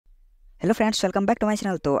Hello friends, welcome back to my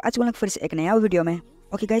channel. तो आज हम लोग फिर से एक नया वीडियो में।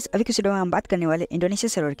 ओके गाइस, अभी की वीडियो में हम बात करने वाले इंडोनेशिया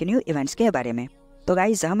सर्वर के न्यू इवेंट्स के बारे में। तो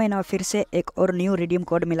गाइस, हमें ना फिर से एक और न्यू रिडीम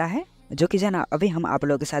कोड मिला है, जो कि जो है ना अभी हम आप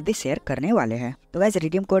लोगों के साथ भी शेयर करने वाले हैं। तो गाइस,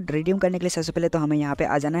 रिडीम कोड रिडीम करने के लिए सबसे पहले तो हमें यहाँ पे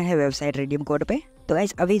आ जाना है वेबसाइट रिडीम कोड पे। तो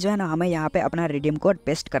गाइस, अभी जो है ना हमें यहाँ पे अपना रिडीम कोड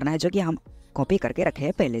पेस्ट करना है, जो कि हम कॉपी करके रखे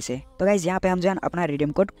हैं पहले से। तो गाइस, यहाँ पे हम जो है अपना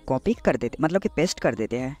रिडीम कोड कॉपी कर देते, मतलब कि पेस्ट कर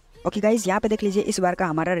देते हैं। ओके गाइस, यहाँ पे देख लीजिए, इस बार का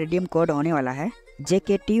हमारा रिडीम कोड होने वाला है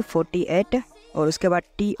JKT48 और उसके बाद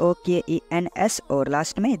TOKENS और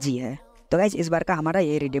लास्ट में G है। तो गाइज, इस बार का हमारा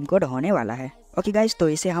ये रिडीम कोड होने वाला है। ओके गाइज, तो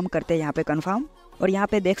इसे हम करते हैं यहाँ पे कंफर्म। और यहाँ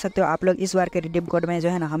पे देख सकते हो आप लोग, इस बार के रिडीम कोड में जो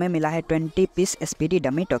है ना हमें मिला है 20 पीस SPD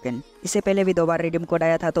डमी टोकन। इससे पहले भी 2 बार रिडीम कोड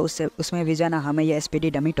आया था, तो उसमें भी जो है ना हमें ये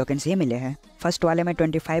SPD डमी टोकन ही मिले हैं। फर्स्ट वाले में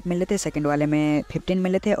 25 मिले थे, सेकंड वाले में 15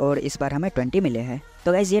 मिले थे और इस बार हमें 20 मिले हैं।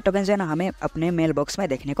 तो गाइज, ये टोकन जो है ना हमें अपने मेल बॉक्स में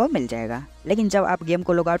देखने को मिल जाएगा, लेकिन जब आप गेम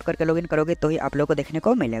को लॉग आउट करके लॉगिन करोगे तो ही आप लोगों को देखने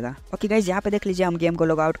को मिलेगा। ओके गाइज, यहाँ पे देख लीजिए, हम गेम को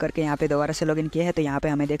लॉग आउट करके यहाँ पे दोबारा से लॉगिन किए हैं, तो यहाँ पे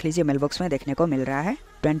हमें देख लीजिए मेल बॉक्स में देखने को मिल रहा है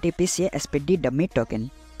 20 पीस ये SPD डमी टोकन।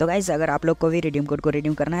 तो गाइज, अगर आप लोग को भी रिडीम कोड को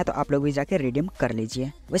रिडीम करना है तो आप लोग भी जाके रिडीम कर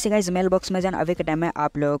लीजिए। वैसे गाइज, मेल बॉक्स में जान अभी के टाइम में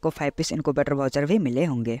आप लोगों को 5 पीस इनक्यूबेटर वाउचर भी मिले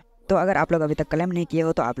होंगे। तो अगर आप लोग अभी तक क्लेम नहीं किए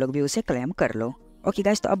हो तो आप लोग भी उसे क्लेम कर लो। ओके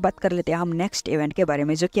गाइज, तो अब बात कर लेते हैं हम नेक्स्ट इवेंट के बारे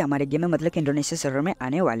में, जो कि हमारे गेम में मतलब कि इंडोनेशिया सर्वर में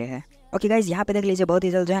आने वाले हैं। ओके गाइज, यहाँ पे देख लीजिए, बहुत ही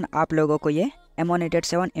जल्द जो है आप लोगों को ये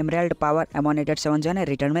M1887 एमराल्ड पावर M1887 जो है ना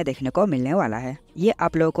रिटर्न में देखने को मिलने वाला है। ये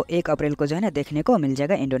आप लोगों को 1 अप्रैल को जो है ना देखने को मिल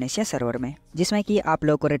जाएगा इंडोनेशिया सर्वर में, जिसमें कि आप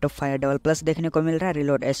लोगों को rate of fire double plus देखने को मिल रहा है,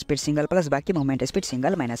 रिलोड स्पीड सिंगल प्लस, बाकी मूवमेंट स्पीड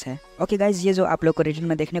सिंगल माइनस है। ओके गाइज, ये जो आप लोग को रिटर्न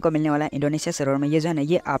में देखने को मिलने वाला है इंडोनेशिया सर्वर में, ये जो है ना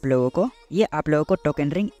ये आप लोगों को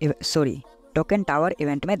टोकन टावर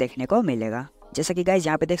इवेंट में देखने को मिलेगा। जैसा कि गाइज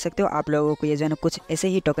यहाँ पे देख सकते हो, आप लोगों को ये जो है ना कुछ ऐसे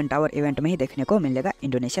ही टोकन टावर इवेंट में ही देखने को मिलेगा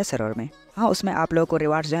इंडोनेशिया सर्वर में। हाँ, उसमें आप लोगों को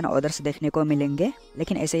रिवार्ड्स जो है ना अदर्स देखने को मिलेंगे,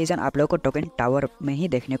 लेकिन ऐसे ही जो आप लोगों को टोकन टावर में ही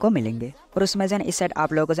देखने को मिलेंगे। और उसमें जो है इस साइड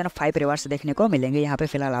आप लोगों को जो है 5 रिवार्ड्स देखने को मिलेंगे। यहाँ पे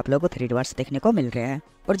फिलहाल आप लोगों को 3 रिवार्ड्स देखने को मिल रहे हैं,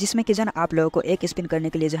 और जिसमें कि जो है आप लोगों को एक स्पिन करने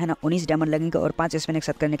के लिए जो है ना 19 डायमंड लगेंगे, और 5 स्पिन एक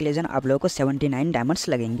साथ करने के लिए जो है आप लोगों को 79 डायमंड्स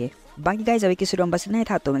लगेंगे। बाकी गाइज, अभी किसी वीडियो में बस इतना ही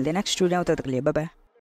था, तो मिलते हैं नेक्स्ट वीडियो में, तब तक के लिए बाय बाय।